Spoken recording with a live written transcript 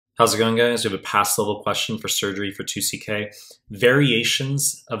How's it going, guys? We have a pass level question for surgery for 2CK.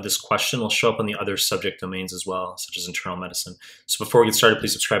 Variations of this question will show up on the other subject domains as well, such as internal medicine. So before we get started,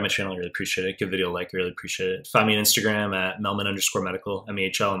 please subscribe to my channel. I really appreciate it. Give the video a like. I really appreciate it. Find me on Instagram at mehlman_medical,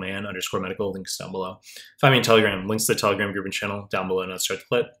 mehlman_medical. Links down below. Find me on Telegram. Links to the Telegram group and channel down below. Now let's start the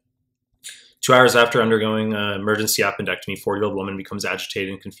clip. 2 hours after undergoing emergency appendectomy, 40-year-old woman becomes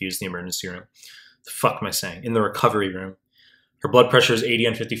agitated and confused in the emergency room. The fuck am I saying? In the recovery room. Her blood pressure is 80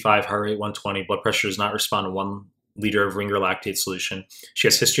 on 55, heart rate 120. Blood pressure does not respond to 1 liter of ringer lactate solution. She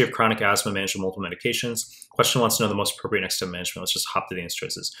has history of chronic asthma managed with multiple medications. Question wants to know the most appropriate next step management. Let's just hop to the answer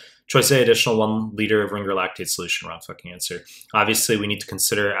choices. Choice A, additional 1 liter of ringer lactate solution. Wrong fucking answer. Obviously, we need to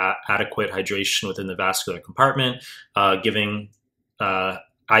consider adequate hydration within the vascular compartment. Giving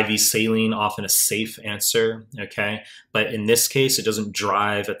IV saline often a safe answer, okay? But in this case, it doesn't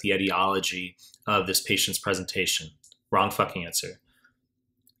drive at the etiology of this patient's presentation. Wrong fucking answer.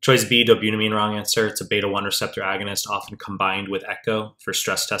 Choice B, dobutamine, wrong answer. It's a beta-1 receptor agonist, often combined with echo for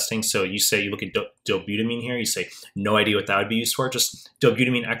stress testing. So you look at dobutamine here, you say, no idea what that would be used for. Just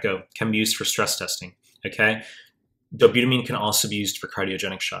dobutamine echo can be used for stress testing, okay? Dobutamine can also be used for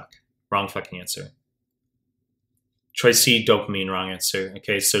cardiogenic shock. Wrong fucking answer. Choice C, dopamine, wrong answer.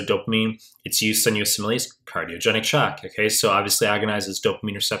 Okay, so dopamine, its use on USMLE cardiogenic shock. Okay, so obviously agonizes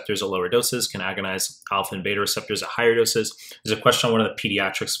dopamine receptors at lower doses, can agonize alpha and beta receptors at higher doses. There's a question on one of the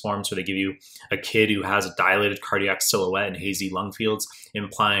pediatrics forms where they give you a kid who has a dilated cardiac silhouette and hazy lung fields,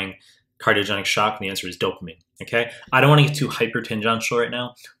 implying cardiogenic shock, and the answer is dopamine. Okay, I don't want to get too hypertangential right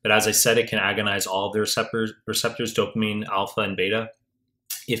now, but as I said, it can agonize all of the receptors, dopamine, alpha, and beta.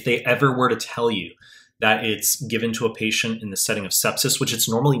 If they ever were to tell you that it's given to a patient in the setting of sepsis, which it's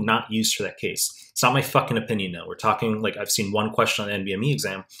normally not used for that case. It's not my fucking opinion, though. We're talking, like, I've seen one question on the nbme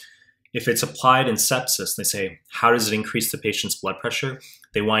exam. If it's applied in sepsis, they say, how does it increase the patient's blood pressure?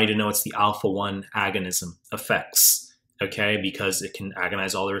 They want you to know it's the alpha-1 agonism effects, okay? Because it can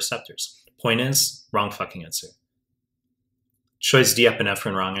agonize all the receptors. Point is, wrong fucking answer. Choice D,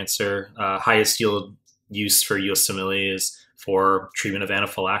 epinephrine, wrong answer. Highest yield use for USMLE is for treatment of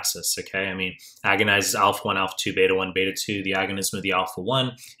anaphylaxis, okay? I mean, agonizes alpha-1, alpha-2, beta-1, beta-2. The agonism of the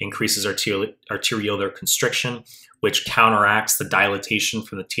alpha-1 increases arteriolar constriction, which counteracts the dilatation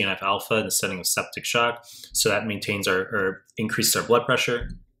from the TNF-alpha in the setting of septic shock. So that maintains or increases our blood pressure.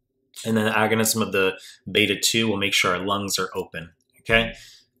 And then the agonism of the beta-2 will make sure our lungs are open, okay?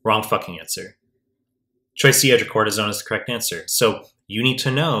 Wrong fucking answer. Choice C, hydrocortisone is the correct answer. So you need to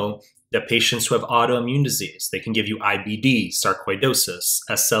know that patients who have autoimmune disease, they can give you IBD, sarcoidosis,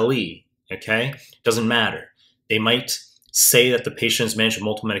 SLE, okay? Doesn't matter. They might say that the patient is managed with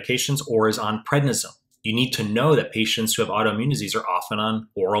multiple medications or is on prednisone. You need to know that patients who have autoimmune disease are often on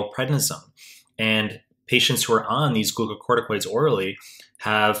oral prednisone. And patients who are on these glucocorticoids orally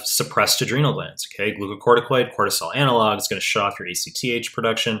have suppressed adrenal glands, okay? Glucocorticoid, cortisol analog is gonna shut off your ACTH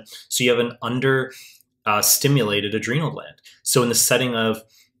production. So you have an under-stimulated adrenal gland. So in the setting of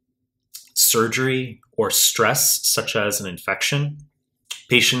surgery or stress, such as an infection,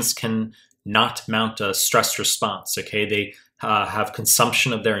 patients can not mount a stress response, okay? They have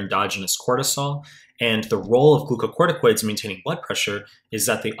consumption of their endogenous cortisol, and the role of glucocorticoids in maintaining blood pressure is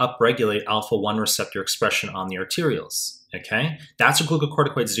that they upregulate alpha-1 receptor expression on the arterioles, okay? That's what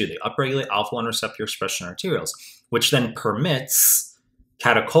glucocorticoids do. They upregulate alpha-1 receptor expression on arterioles, which then permits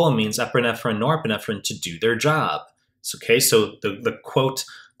catecholamines, epinephrine, norepinephrine to do their job. So, okay, so the quote,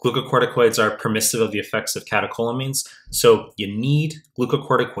 glucocorticoids are permissive of the effects of catecholamines. So you need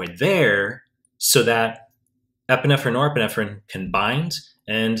glucocorticoid there so that epinephrine, norepinephrine can bind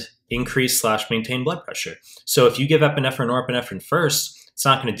and increase/maintain blood pressure. So if you give epinephrine, norepinephrine first, it's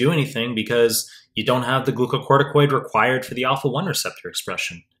not going to do anything because you don't have the glucocorticoid required for the alpha-1 receptor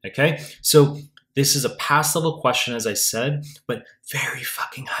expression, okay? So this is a pass-level question, as I said, but very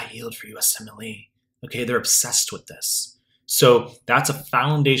fucking high yield for USMLE, okay? They're obsessed with this. So that's a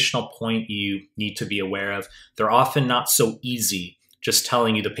foundational point you need to be aware of. They're often not so easy just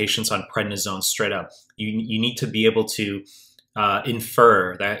telling you the patient's on prednisone straight up. You need to be able to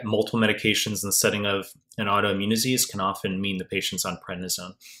infer that multiple medications in the setting of an autoimmune disease can often mean the patient's on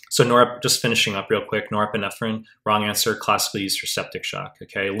prednisone. So just finishing up real quick, norepinephrine, wrong answer, classically used for septic shock,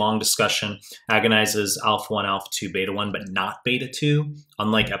 okay? Long discussion, agonizes alpha-1, alpha-2, beta-1, but not beta-2,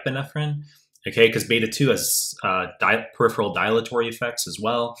 unlike epinephrine. Okay, because beta-2 has peripheral dilatory effects as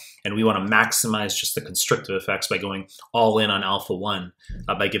well, and we want to maximize just the constrictive effects by going all in on alpha-1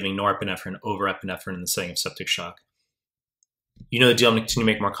 by giving norepinephrine over epinephrine in the setting of septic shock. You know the deal. I'm going to continue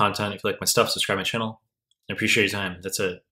to make more content. If you like my stuff, subscribe to my channel. I appreciate your time. That's it.